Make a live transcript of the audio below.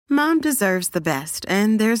Mom deserves the best,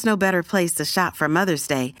 and there's no better place to shop for Mother's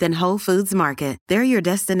Day than Whole Foods Market. They're your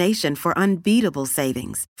destination for unbeatable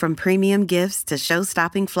savings, from premium gifts to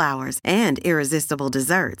show-stopping flowers and irresistible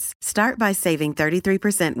desserts. Start by saving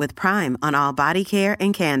 33% with Prime on all body care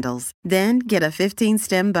and candles. Then get a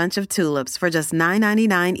 15-stem bunch of tulips for just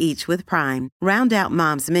 $9.99 each with Prime. Round out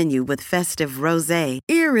Mom's menu with festive rosé,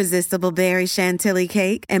 irresistible berry chantilly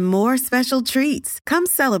cake, and more special treats. Come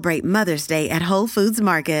celebrate Mother's Day at Whole Foods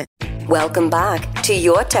Market. Welcome back to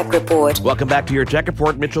Your Tech Report. Welcome back to Your Tech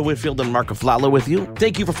Report. Mitchell Whitfield and Mark Aflalo with you.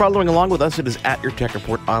 Thank you for following along with us. It is at Your Tech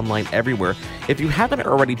Report online everywhere. If you haven't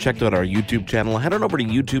already checked out our YouTube channel, head on over to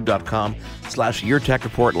youtube.com/Your Tech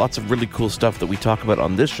Report. Lots of really cool stuff that we talk about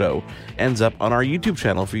on this show ends up on our YouTube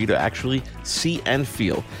channel for you to actually see and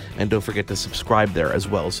feel. And don't forget to subscribe there as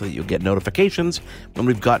well so that you'll get notifications when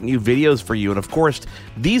we've got new videos for you. And of course,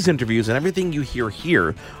 these interviews and everything you hear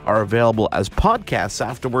here are available as podcasts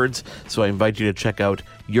afterwards. So I invite you to check out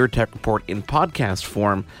Your Tech Report in podcast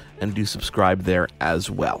form and do subscribe there as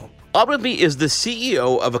well. On with me is the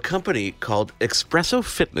CEO of a company called Expresso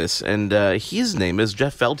Fitness, and his name is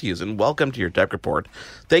Jeff Feldhusen. Welcome to Your Tech Report.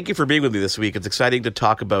 Thank you for being with me this week. It's exciting to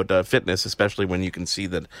talk about fitness, especially when you can see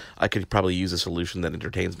that I could probably use a solution that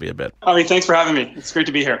entertains me a bit. Thanks for having me. It's great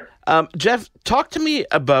to be here. Jeff, talk to me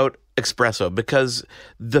about Expresso, because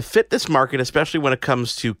the fitness market, especially when it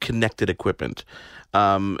comes to connected equipment,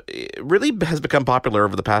 it really has become popular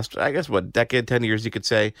over the past, I guess, decade, 10 years, you could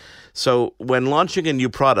say. So when launching a new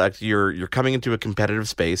product, you're coming into a competitive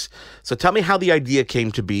space. So tell me how the idea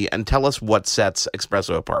came to be and tell us what sets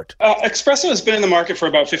Expresso apart. Expresso has been in the market for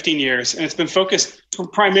about 15 years, and it's been focused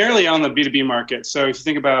primarily on the B2B market. So if you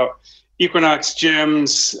think about Equinox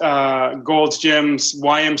gyms, Gold's gyms,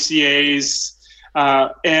 YMCAs,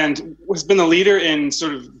 and has been the leader in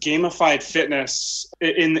sort of gamified fitness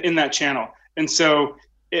in that channel. And so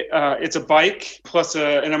it's a bike plus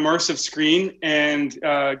an immersive screen and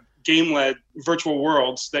game-led virtual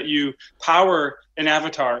worlds that you power an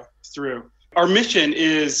avatar through. Our mission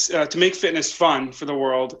is to make fitness fun for the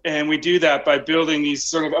world, and we do that by building these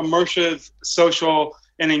sort of immersive, social,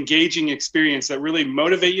 and engaging experience that really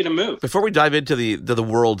motivate you to move. Before we dive into the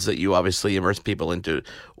worlds that you obviously immerse people into,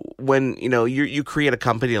 when you create a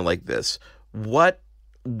company like this, what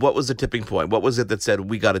was the tipping point? What was it that said,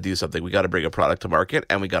 we got to do something, we got to bring a product to market,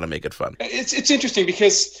 and we got to make it fun? It's interesting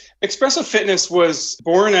because Expresso Fitness was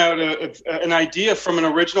born out of an idea from an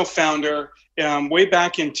original founder way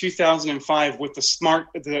back in 2005 with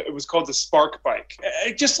it was called the Spark bike.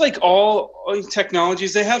 Just like all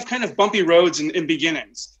technologies, they have kind of bumpy roads in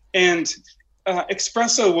beginnings. And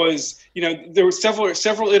Expresso was, there were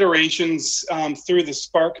several iterations through the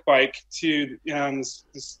Spark bike to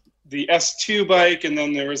the S2 bike, and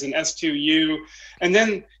then there was an S2U, and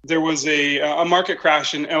then there was a market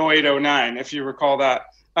crash in 08-09, if you recall that,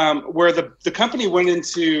 where the company went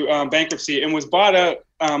into bankruptcy and was bought out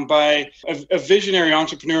by a visionary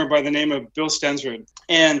entrepreneur by the name of Bill Stensrud.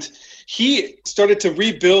 And he started to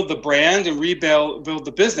rebuild the brand and rebuild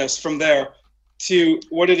the business from there to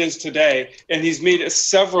what it is today. And he's made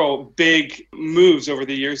several big moves over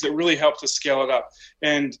the years that really helped to scale it up.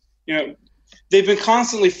 And, they've been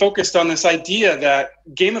constantly focused on this idea that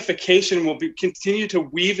gamification will continue to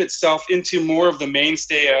weave itself into more of the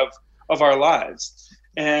mainstay of our lives.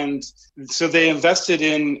 And so they invested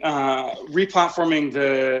in replatforming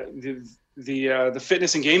the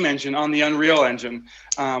fitness and game engine on the Unreal Engine,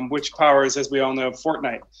 which powers, as we all know,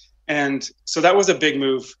 Fortnite. And so that was a big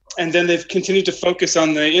move. And then they've continued to focus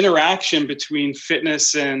on the interaction between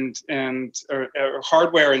fitness and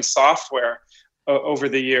hardware and software over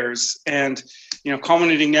the years, and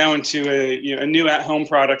culminating now into a new at-home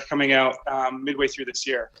product coming out midway through this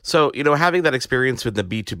year. So having that experience with the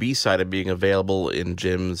B2B side of being available in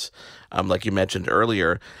gyms, like you mentioned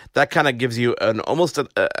earlier, that kind of gives you an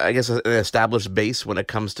established base when it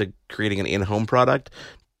comes to creating an in-home product.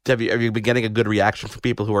 Have you been getting a good reaction from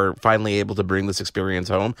people who are finally able to bring this experience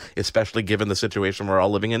home, especially given the situation we're all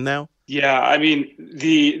living in now? Yeah, I mean,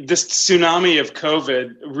 this tsunami of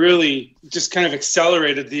COVID really just kind of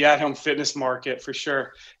accelerated the at-home fitness market for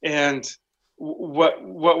sure. And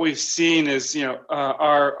what we've seen is,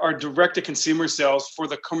 our direct-to-consumer sales for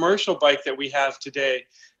the commercial bike that we have today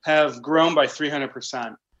have grown by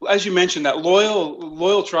 300%. As you mentioned, that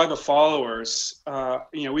loyal tribe of followers,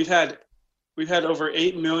 we've had over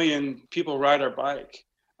 8 million people ride our bike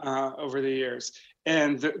over the years,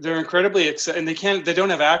 and they're incredibly excited. And they don't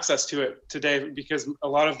have access to it today because a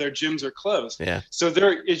lot of their gyms are closed. Yeah. So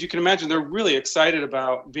as you can imagine, they're really excited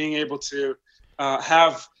about being able to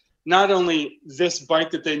have not only this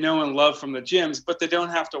bike that they know and love from the gyms, but they don't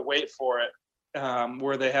have to wait for it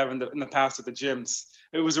where they have in the past at the gyms.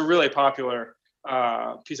 It was a really popular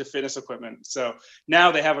piece of fitness equipment. So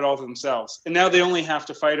now they have it all to themselves, and now they only have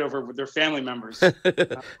to fight over with their family members.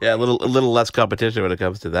 Yeah, a little less competition when it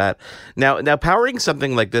comes to that. Now powering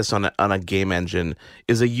something like this on a game engine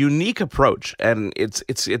is a unique approach, and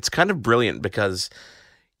it's kind of brilliant because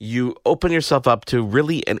you open yourself up to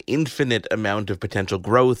really an infinite amount of potential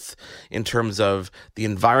growth in terms of the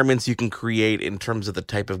environments you can create, in terms of the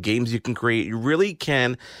type of games you can create. You really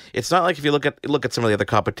can. It's not like if you look at some of the other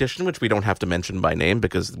competition, which we don't have to mention by name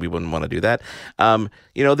because we wouldn't want to do that.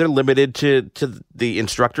 They're limited to the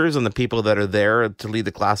instructors and the people that are there to lead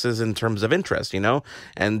the classes in terms of interest,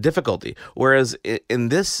 and difficulty. Whereas in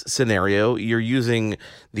this scenario, you're using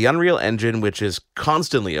the Unreal Engine, which is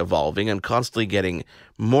constantly evolving and constantly getting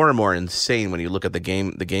more and more insane when you look at the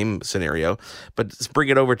game scenario, but bring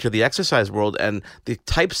it over to the exercise world and the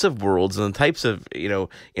types of worlds and the types of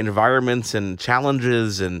environments and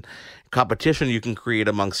challenges and competition you can create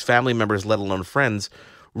amongst family members, let alone friends,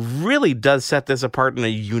 really does set this apart in a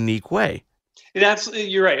unique way.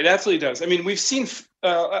 You're right. It absolutely does. I mean, we've seen,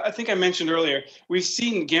 I think I mentioned earlier, we've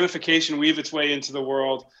seen gamification weave its way into the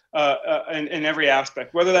world in every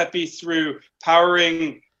aspect, whether that be through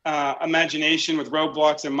powering imagination with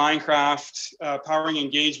Roblox and Minecraft, powering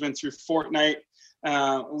engagement through Fortnite,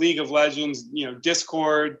 League of Legends,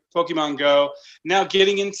 Discord, Pokemon Go. Now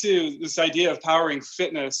getting into this idea of powering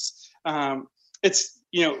fitness, it's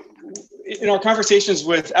in our conversations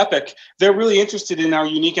with Epic, they're really interested in our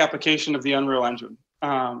unique application of the Unreal Engine.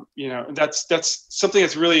 That's something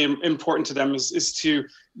that's really important to them is to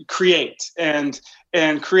create and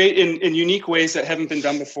create in unique ways that haven't been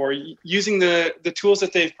done before, using the tools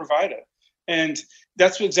that they've provided. And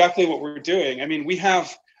that's exactly what we're doing. I mean,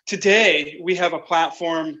 today we have a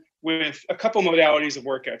platform with a couple modalities of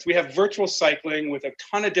workouts. We have virtual cycling with a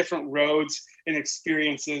ton of different roads and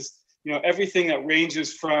experiences, everything that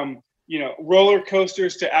ranges from, roller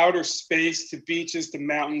coasters to outer space to beaches to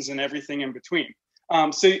mountains and everything in between.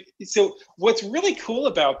 So what's really cool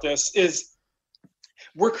about this is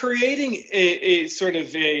we're creating a sort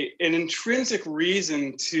of an intrinsic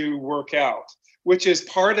reason to work out, which is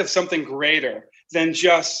part of something greater than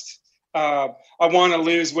just, I want to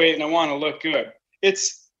lose weight and I want to look good.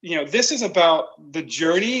 It's, this is about the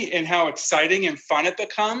journey and how exciting and fun it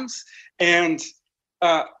becomes. And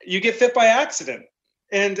you get fit by accident.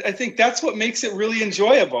 And I think that's what makes it really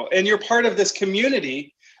enjoyable. And you're part of this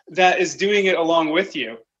community that is doing it along with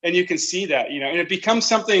you. And you can see that, and it becomes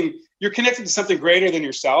something, you're connected to something greater than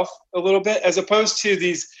yourself a little bit, as opposed to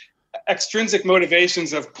these extrinsic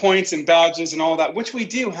motivations of points and badges and all that, which we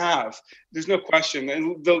do have. There's no question.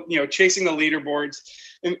 And chasing the leaderboards.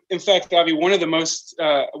 In fact, Avi, one of the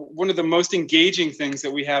most engaging things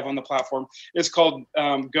that we have on the platform is called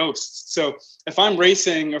ghosts. So if I'm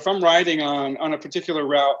racing or if I'm riding on a particular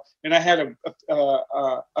route and I had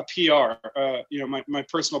a PR, my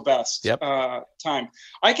personal best time,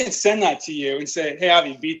 I can send that to you and say, hey,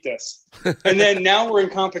 Avi, beat this. And then now we're in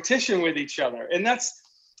competition with each other. And that's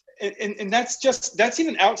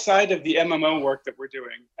even outside of the MMO work that we're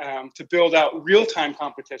doing to build out real-time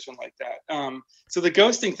competition like that. So the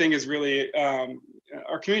ghosting thing is really,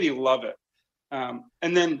 our community love it.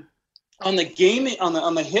 And then on the gaming,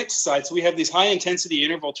 on the HIT side, so we have these high-intensity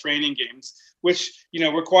interval training games, which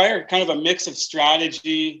require kind of a mix of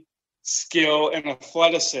strategy, skill, and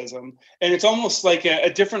athleticism. And it's almost like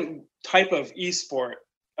a different type of esport.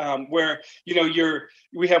 Where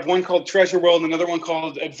we have one called Treasure World, another one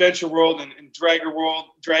called Adventure World, and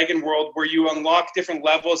Dragon World, where you unlock different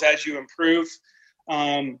levels as you improve.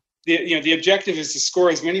 The objective is to score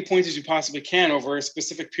as many points as you possibly can over a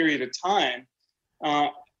specific period of time,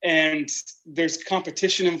 and there's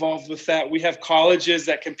competition involved with that. We have colleges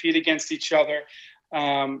that compete against each other,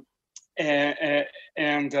 and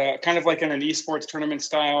kind of like in an esports tournament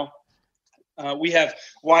style. We have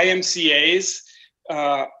YMCA's.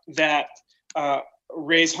 That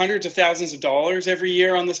raise hundreds of thousands of dollars every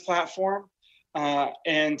year on this platform.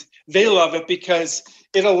 And they love it because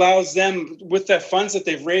it allows them, with the funds that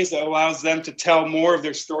they've raised, it allows them to tell more of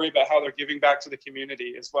their story about how they're giving back to the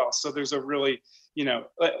community as well. So there's a really,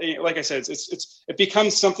 like I said, it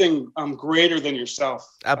becomes something greater than yourself.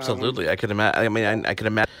 Absolutely. I can imagine. I can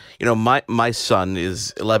imagine. My son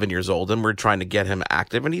is 11 years old, and we're trying to get him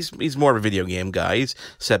active, and he's more of a video game guy. He's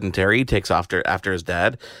sedentary. He takes after his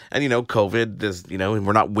dad, and COVID is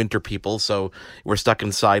we're not winter people, so we're stuck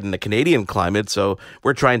inside in the Canadian climate. So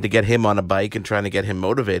we're trying to get him on a bike and trying to get him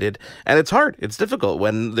motivated, and it's hard. It's difficult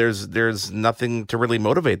when there's nothing to really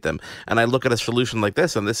motivate them. And I look at a solution like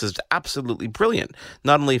this, and this is absolutely brilliant. convenient,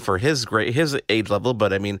 not only for his age level,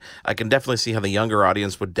 but I mean, I can definitely see how the younger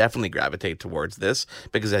audience would definitely gravitate towards this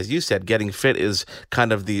because, as you said, getting fit is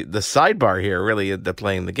kind of the sidebar here, really, to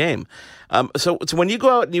playing the game. So when you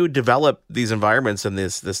go out and you develop these environments and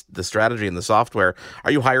the strategy and the software,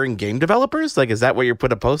 are you hiring game developers? Like, is that what you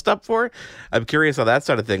put a post up for? I'm curious how that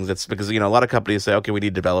side of things. It's because, a lot of companies say, okay, we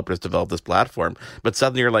need developers to develop this platform, but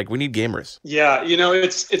suddenly you're like, we need gamers. Yeah,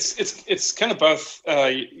 it's kind of both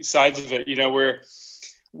sides of it. Where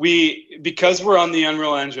because we're on the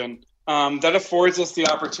Unreal Engine, that affords us the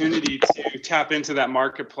opportunity to tap into that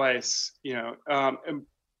marketplace.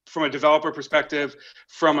 From a developer perspective,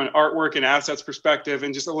 from an artwork and assets perspective,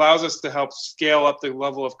 and just allows us to help scale up the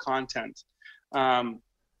level of content. And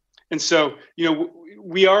so,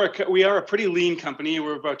 we are a pretty lean company.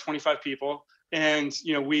 We're about 25 people, and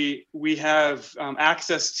we have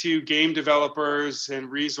access to game developers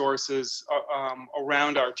and resources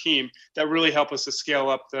around our team that really help us to scale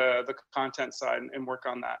up the content side and work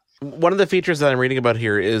on that. One of the features that I'm reading about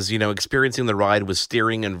here is, experiencing the ride with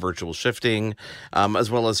steering and virtual shifting,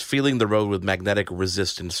 as well as feeling the road with magnetic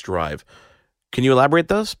resistance drive. Can you elaborate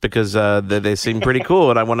those? Because they seem pretty cool,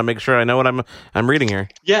 and I want to make sure I know what I'm reading here.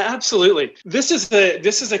 Yeah, absolutely. This is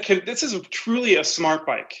truly a smart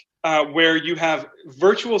bike where you have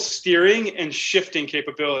virtual steering and shifting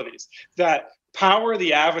capabilities that power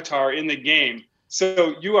the avatar in the game.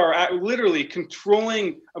 So you are literally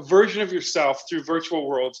controlling a version of yourself through virtual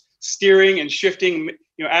worlds, steering and shifting,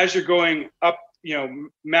 as you're going up,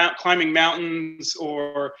 climbing mountains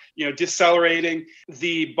or, decelerating.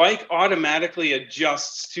 The bike automatically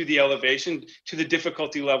adjusts to the elevation, to the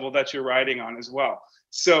difficulty level that you're riding on as well.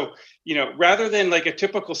 So, rather than like a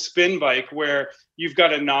typical spin bike where you've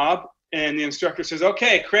got a knob and the instructor says,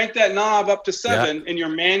 okay, crank that knob up to 7, and you're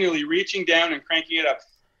manually reaching down and cranking it up.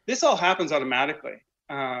 This all happens automatically,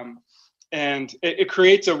 and it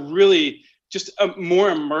creates a really just a more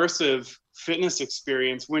immersive fitness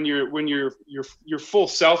experience when your full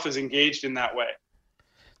self is engaged in that way.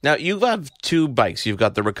 Now you have two bikes. You've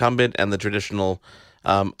got the recumbent and the traditional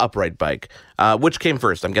upright bike. Which came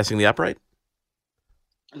first? I'm guessing the upright.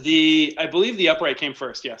 I believe the upright came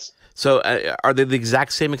first. Yes. So are they the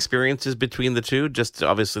exact same experiences between the two? Just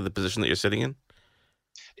obviously the position that you're sitting in.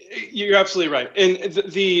 You're absolutely right, and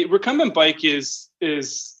the recumbent bike is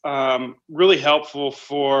really helpful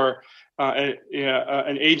for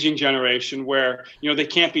an aging generation where they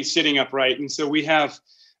can't be sitting upright, and so we have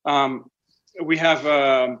the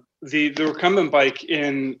recumbent bike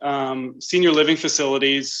in senior living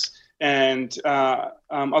facilities and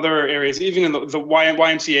other areas, even in the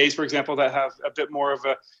YMCAs, for example, that have a bit more of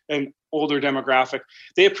an older demographic.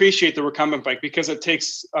 They appreciate the recumbent bike because it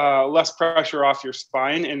takes less pressure off your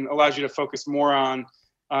spine and allows you to focus more on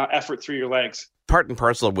effort through your legs. Part and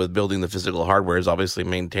parcel with building the physical hardware is obviously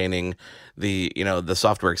maintaining the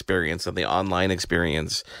software experience and the online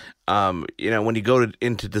experience. When you go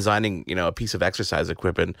into designing, a piece of exercise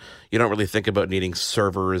equipment, you don't really think about needing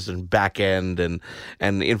servers and back end and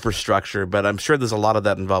infrastructure, but I'm sure there's a lot of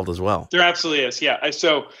that involved as well. There absolutely is. Yeah.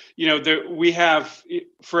 So, we have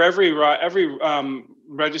for every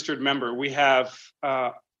registered member, we have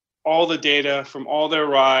all the data from all their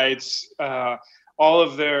rides, all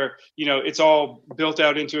of their, it's all built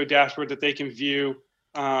out into a dashboard that they can view.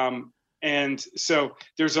 And so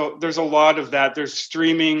there's a lot of that. There's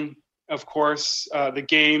streaming, of course, the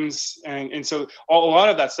games. And so a lot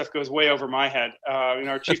of that stuff goes way over my head.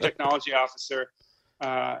 Our chief technology officer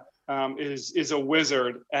is a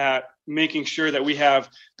wizard at making sure that we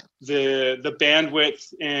have the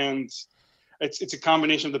bandwidth, and it's a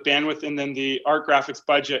combination of the bandwidth and then the art graphics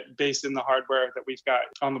budget based in the hardware that we've got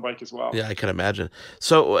on the bike as well. Yeah, I can imagine.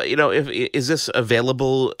 So, is this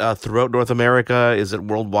available throughout North America? Is it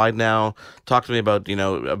worldwide now? Talk to me about,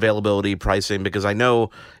 availability, pricing, because I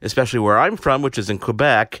know, especially where I'm from, which is in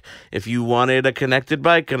Quebec, if you wanted a connected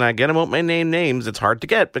bike, and again, I won't name names, it's hard to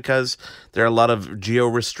get because there are a lot of geo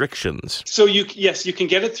restrictions. So you can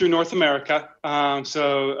get it through North America,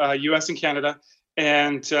 US and Canada.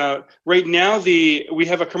 And right now, we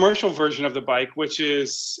have a commercial version of the bike, which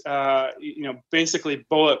is basically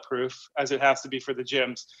bulletproof, as it has to be for the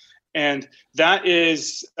gyms, and that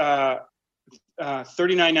is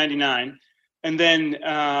 $39.99. And then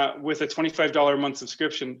with a $25 a month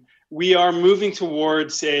subscription, we are moving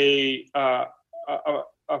towards a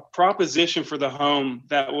proposition for the home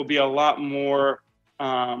that will be a lot more.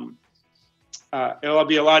 It'll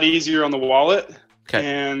be a lot easier on the wallet. Okay.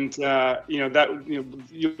 And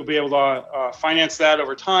you'll be able to finance that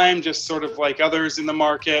over time, just sort of like others in the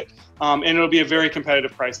market, and it'll be a very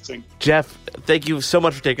competitive pricing. Jeff, thank you so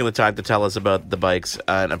much for taking the time to tell us about the bikes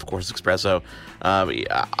and, of course, Expresso.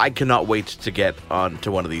 I cannot wait to get on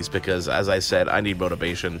to one of these because, as I said, I need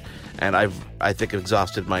motivation. And I think I've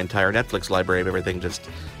exhausted my entire Netflix library of everything just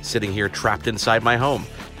sitting here trapped inside my home.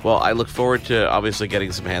 Well, I look forward to obviously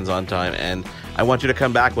getting some hands-on time, and I want you to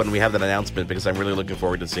come back when we have that announcement because I'm really looking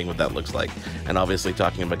forward to seeing what that looks like and obviously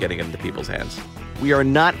talking about getting it into people's hands. We are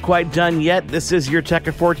not quite done yet. This is your Tech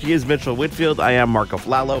Report. He is Mitchell Whitfield. I am Marco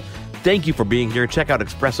Flallo. Thank you for being here. Check out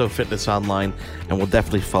Expresso Fitness online, and we'll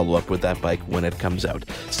definitely follow up with that bike when it comes out.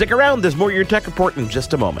 Stick around. There's more Your Tech Report in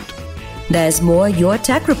just a moment. There's more Your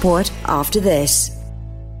Tech Report after this.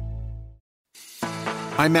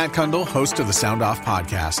 I'm Matt Kundle, host of the Sound Off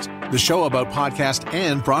Podcast, the show about podcast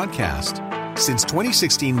and broadcast. Since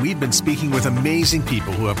 2016, we've been speaking with amazing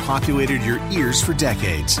people who have populated your ears for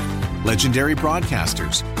decades. Legendary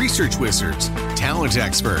broadcasters, research wizards, talent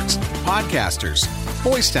experts, podcasters,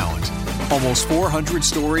 voice talent. Almost 400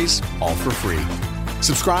 stories, all for free.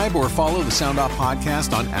 Subscribe or follow the Sound Off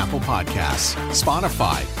Podcast on Apple Podcasts,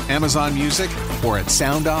 Spotify, Amazon Music, or at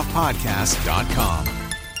soundoffpodcast.com.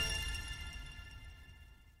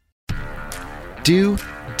 Do,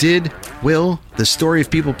 Did, Will, the Story of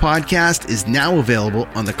People podcast is now available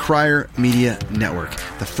on the Crier Media Network.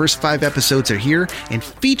 The first 5 episodes are here and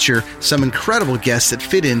feature some incredible guests that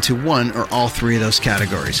fit into one or all 3 of those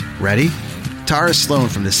categories. Ready? Tara Sloan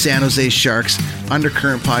from the San Jose Sharks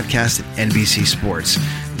Undercurrent podcast at NBC Sports.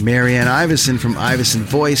 Marianne Iveson from Iveson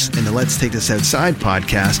Voice and the Let's Take This Outside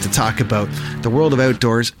podcast to talk about the world of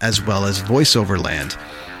outdoors as well as voiceover land.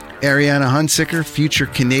 Ariana Hunsicker, future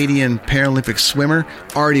Canadian Paralympic swimmer,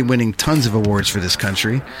 already winning tons of awards for this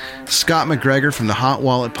country. Scott McGregor from the Hot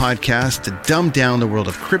Wallet podcast to dumb down the world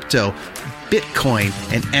of crypto, Bitcoin,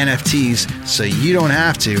 and NFTs so you don't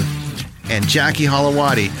have to. And Jackie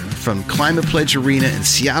Holowati from Climate Pledge Arena in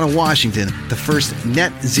Seattle, Washington, the first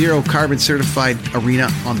net zero carbon certified arena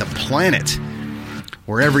on the planet.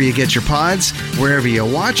 Wherever you get your pods, wherever you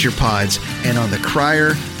watch your pods, and on the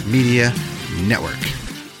Crier Media Network.